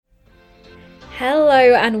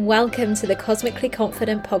Hello and welcome to the Cosmically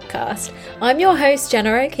Confident podcast. I'm your host,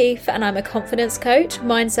 Jenna O'Keefe, and I'm a confidence coach,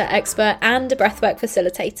 mindset expert, and a breathwork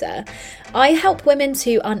facilitator. I help women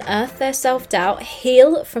to unearth their self-doubt,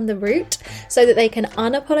 heal from the root, so that they can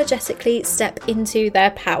unapologetically step into their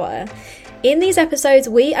power. In these episodes,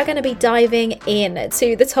 we are going to be diving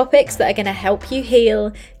into the topics that are going to help you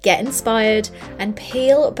heal, get inspired, and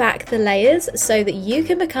peel back the layers so that you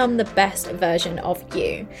can become the best version of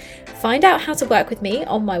you. Find out how to work with me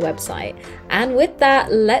on my website. And with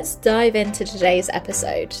that, let's dive into today's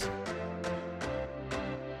episode.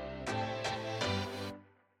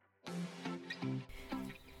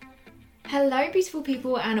 Hello, beautiful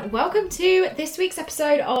people, and welcome to this week's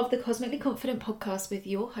episode of the Cosmically Confident podcast with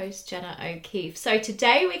your host, Jenna O'Keefe. So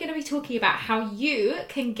today we're going to be talking about how you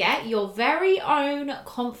can get your very own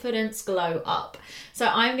confidence glow up. So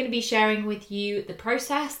I'm going to be sharing with you the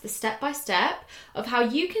process, the step-by-step of how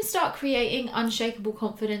you can start creating unshakable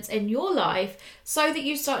confidence in your life so that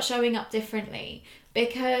you start showing up differently.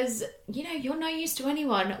 Because, you're no use to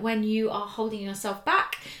anyone when you are holding yourself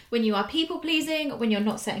back, when you are people pleasing, when you're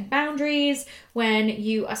not setting boundaries, when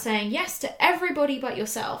you are saying yes to everybody but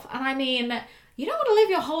yourself. And I mean, you don't want to live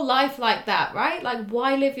your whole life like that, right? Like,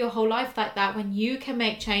 why live your whole life like that when you can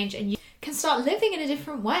make change and you can start living in a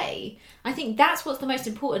different way? I think that's what's the most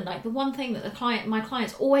important. Like, the one thing that my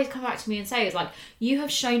clients always come back to me and say is like, you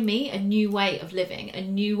have shown me a new way of living, a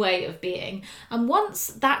new way of being. And once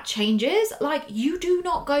that changes, like, you do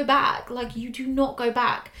not go back. Like, you do not go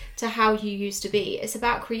back to how you used to be. It's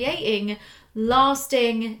about creating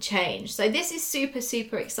lasting change. So this is super,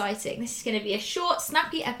 super exciting. This is going to be a short,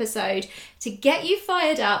 snappy episode to get you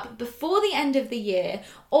fired up before the end of the year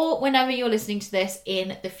or whenever you're listening to this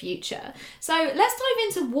in the future. So let's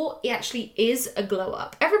dive into what actually is a glow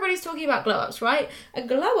up. Everybody's talking about glow ups, right? A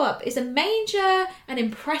glow up is a major and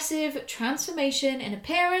impressive transformation in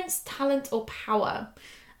appearance, talent, or power,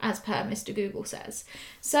 as per Mr. Google says.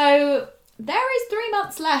 So there is 3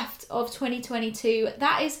 months left of 2022.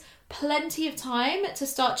 That is plenty of time to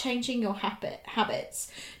start changing your habits.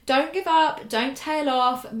 Don't give up, don't tail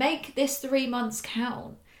off, make this 3 months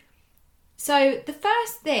count. So the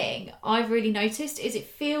first thing I've really noticed is it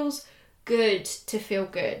feels good to feel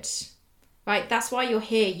good, right? That's why you're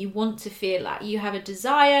here. You want to feel that. You have a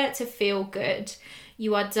desire to feel good.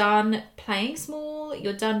 You are done playing small.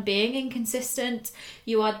 You're done being inconsistent.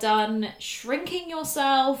 You are done shrinking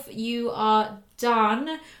yourself. You are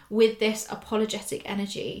done with this apologetic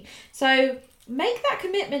energy. So make that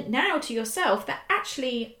commitment now to yourself that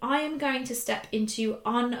actually I am going to step into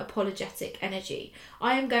unapologetic energy.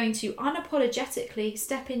 I am going to unapologetically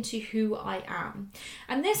step into who I am.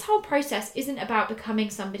 And this whole process isn't about becoming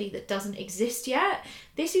somebody that doesn't exist yet.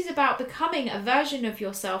 This is about becoming a version of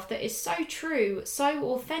yourself that is so true,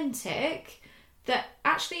 so authentic, that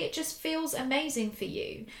actually it just feels amazing for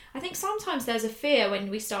you. I think sometimes there's a fear when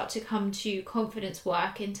we start to come to confidence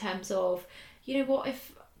work in terms of, what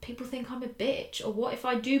if people think I'm a bitch? Or what if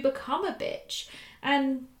I do become a bitch?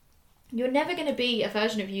 And you're never going to be a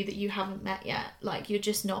version of you that you haven't met yet. Like, you're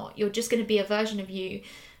just not. You're just going to be a version of you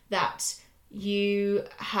that you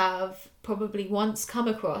have probably once come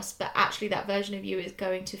across, but actually that version of you is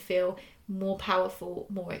going to feel more powerful,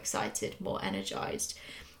 more excited, more energized.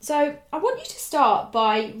 So I want you to start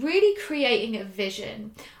by really creating a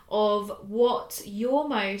vision of what your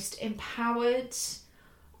most empowered,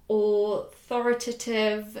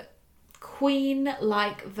 authoritative,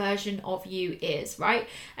 queen-like version of you is, right?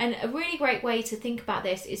 And a really great way to think about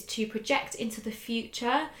this is to project into the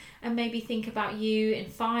future and maybe think about you in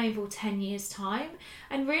 5 or 10 years time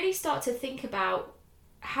and really start to think about,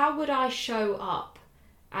 how would I show up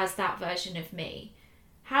as that version of me?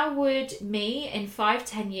 How would me in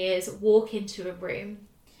 5-10 years walk into a room?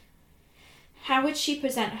 How would she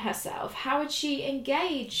present herself? How would she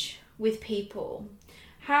engage with people?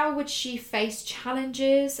 How would she face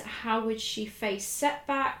challenges? How would she face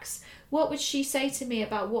setbacks? What would she say to me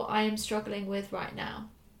about what I am struggling with right now?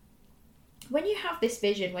 When you have this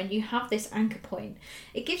vision, when you have this anchor point,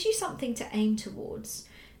 it gives you something to aim towards.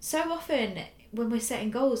 So often when we're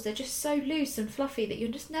setting goals, they're just so loose and fluffy that you're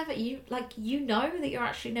just never, that you're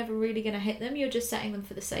actually never really going to hit them. You're just setting them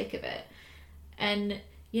for the sake of it. And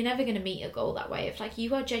you're never going to meet a goal that way. If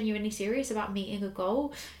you are genuinely serious about meeting a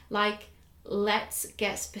goal, let's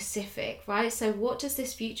get specific, right? So what does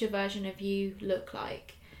this future version of you look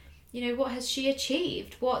like? What has she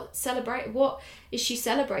achieved? What is she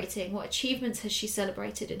celebrating? What achievements has she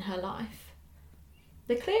celebrated in her life?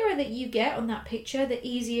 The clearer that you get on that picture, the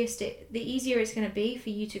easier it's going to be for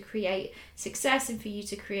you to create success and for you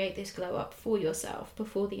to create this glow up for yourself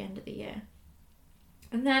before the end of the year.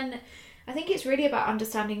 And then I think it's really about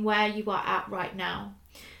understanding where you are at right now.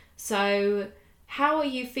 So how are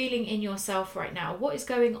you feeling in yourself right now? What is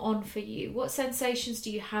going on for you? What sensations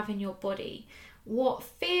do you have in your body? What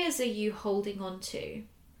fears are you holding on to?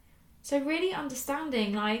 So really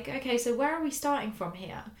understanding, like, okay, so where are we starting from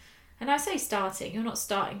here? And I say starting, you're not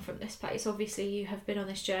starting from this place. Obviously, you have been on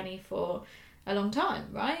this journey for a long time,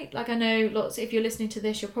 right? Like, I know lots, if you're listening to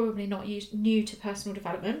this, you're probably not new to personal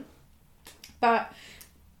development. But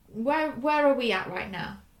where are we at right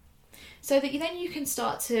now? So that then you can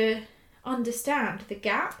start to understand the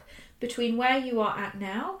gap between where you are at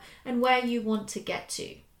now and where you want to get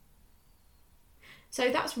to. So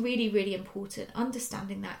that's really, really important,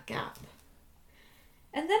 understanding that gap.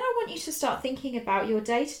 And then I want you to start thinking about your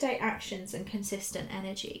day-to-day actions and consistent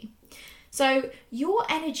energy. So your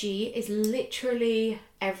energy is literally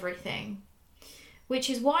everything, which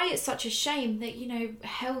is why it's such a shame that, you know,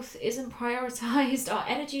 health isn't prioritized, our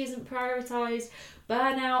energy isn't prioritized,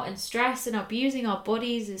 burnout and stress and abusing our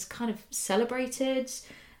bodies is kind of celebrated,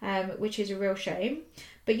 which is a real shame.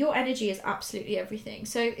 But your energy is absolutely everything.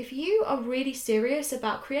 So if you are really serious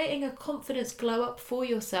about creating a confidence glow up for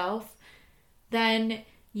yourself, then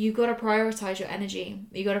you got to prioritize your energy.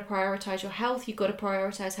 You got to prioritize your health. You got to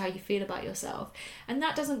prioritize how you feel about yourself. And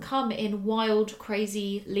that doesn't come in wild,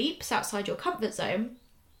 crazy leaps outside your comfort zone.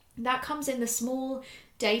 That comes in the small,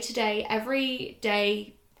 day-to-day,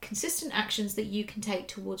 everyday, consistent actions that you can take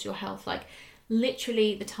towards your health. Like,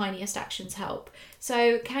 literally the tiniest actions help.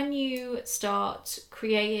 So can you start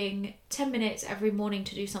creating 10 minutes every morning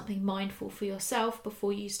to do something mindful for yourself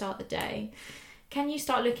before you start the day? Can you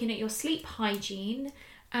start looking at your sleep hygiene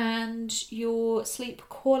and your sleep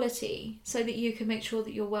quality so that you can make sure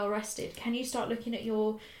that you're well rested? Can you start looking at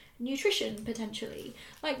your nutrition potentially?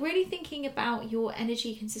 Like, really thinking about your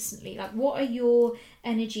energy consistently. Like, what are your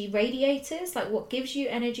energy radiators? Like, what gives you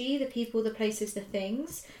energy? The people, the places, the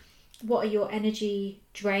things. What are your energy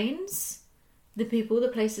drains? The people, the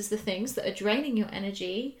places, the things that are draining your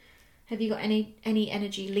energy. Have you got any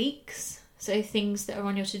energy leaks? So things that are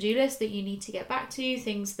on your to-do list that you need to get back to,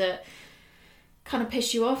 things that kind of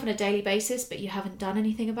piss you off on a daily basis but you haven't done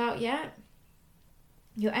anything about yet.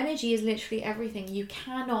 Your energy is literally everything. You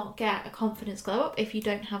cannot get a confidence glow up if you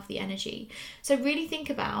don't have the energy. So really think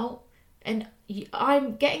about, and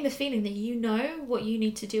I'm getting the feeling that you know what you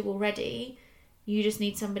need to do already. You just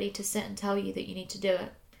need somebody to sit and tell you that you need to do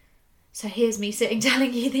it. So here's me sitting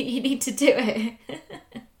telling you that you need to do it.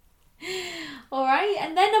 All right.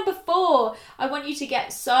 And then number 4, I want you to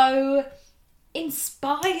get so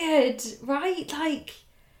inspired, right? Like,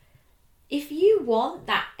 if you want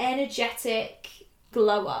that energetic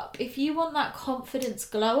glow up, if you want that confidence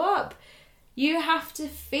glow up, you have to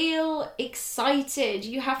feel excited.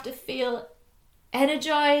 You have to feel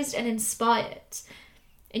energized and inspired.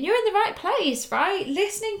 And you're in the right place, right?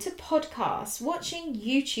 Listening to podcasts, watching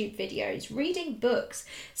YouTube videos, reading books,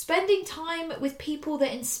 spending time with people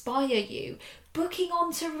that inspire you, booking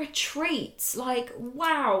onto retreats. Like,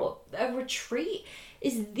 wow, a retreat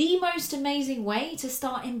is the most amazing way to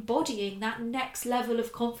start embodying that next level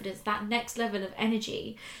of confidence, that next level of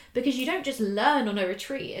energy. Because you don't just learn on a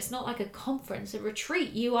retreat. It's not like a conference. A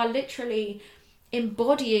retreat, you are literally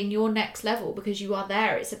embodying your next level because you are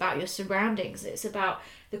there. It's about your surroundings. It's about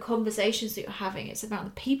the conversations that you're having. It's about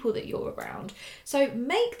the people that you're around. So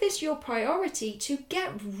make this your priority to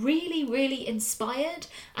get really, really inspired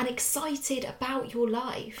and excited about your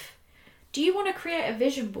life. Do you want to create a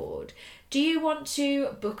vision board? Do you want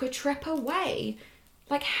to book a trip away?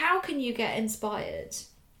 Like, how can you get inspired?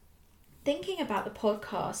 Thinking about the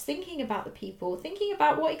podcast, thinking about the people, thinking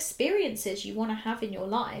about what experiences you want to have in your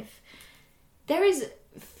life. There is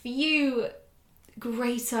few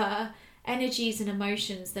greater energies and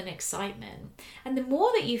emotions than excitement. And the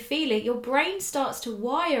more that you feel it, your brain starts to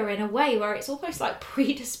wire in a way where it's almost like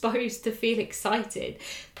predisposed to feel excited,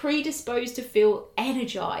 predisposed to feel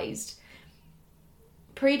energized,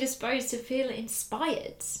 predisposed to feel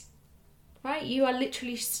inspired, right? You are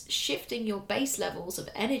literally shifting your base levels of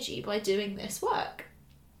energy by doing this work.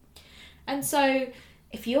 And so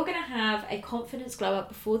if you're going to have a confidence glow up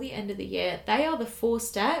before the end of the year, they are the 4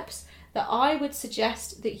 steps that I would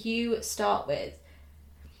suggest that you start with.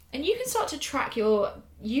 And you can start to track your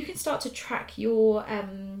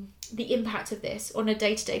the impact of this on a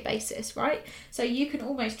day-to-day basis, right? So you can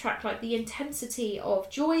almost track like the intensity of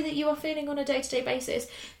joy that you are feeling on a day-to-day basis,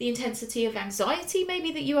 the intensity of anxiety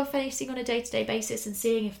maybe that you are facing on a day-to-day basis, and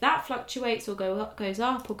seeing if that fluctuates or goes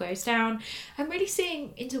up or goes down, and really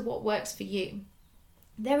seeing into what works for you.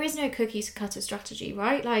 There is no cookie cutter strategy,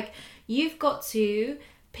 right? Like, you've got to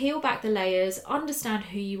peel back the layers, understand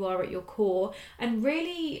who you are at your core, and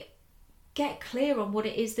really get clear on what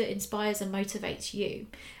it is that inspires and motivates you.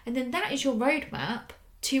 And then that is your roadmap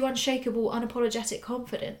to unshakable, unapologetic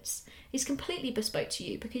confidence. It's completely bespoke to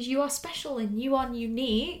you because you are special and you are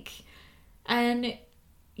unique and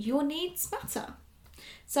your needs matter.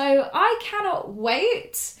 So I cannot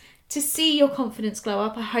wait to see your confidence glow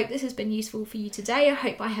up. I hope this has been useful for you today. I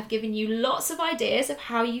hope I have given you lots of ideas of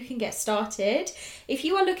how you can get started. If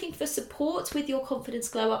you are looking for support with your confidence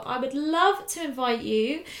glow up, I would love to invite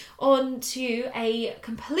you onto a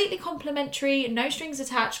completely complimentary, no strings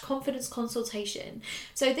attached confidence consultation.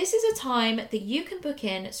 So this is a time that you can book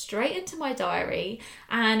in straight into my diary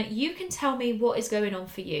and you can tell me what is going on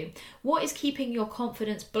for you. What is keeping your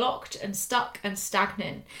confidence blocked and stuck and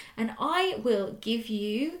stagnant? And I will give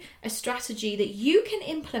you a strategy that you can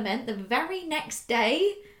implement the very next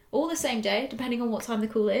day or the same day, depending on what time the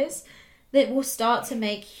call is, that will start to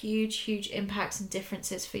make huge impacts and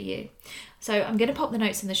differences for you. So I'm going to pop the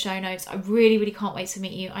notes in the show notes. I really can't wait to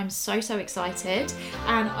meet you. I'm so excited,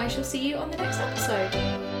 and I shall see you on the next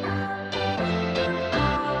episode.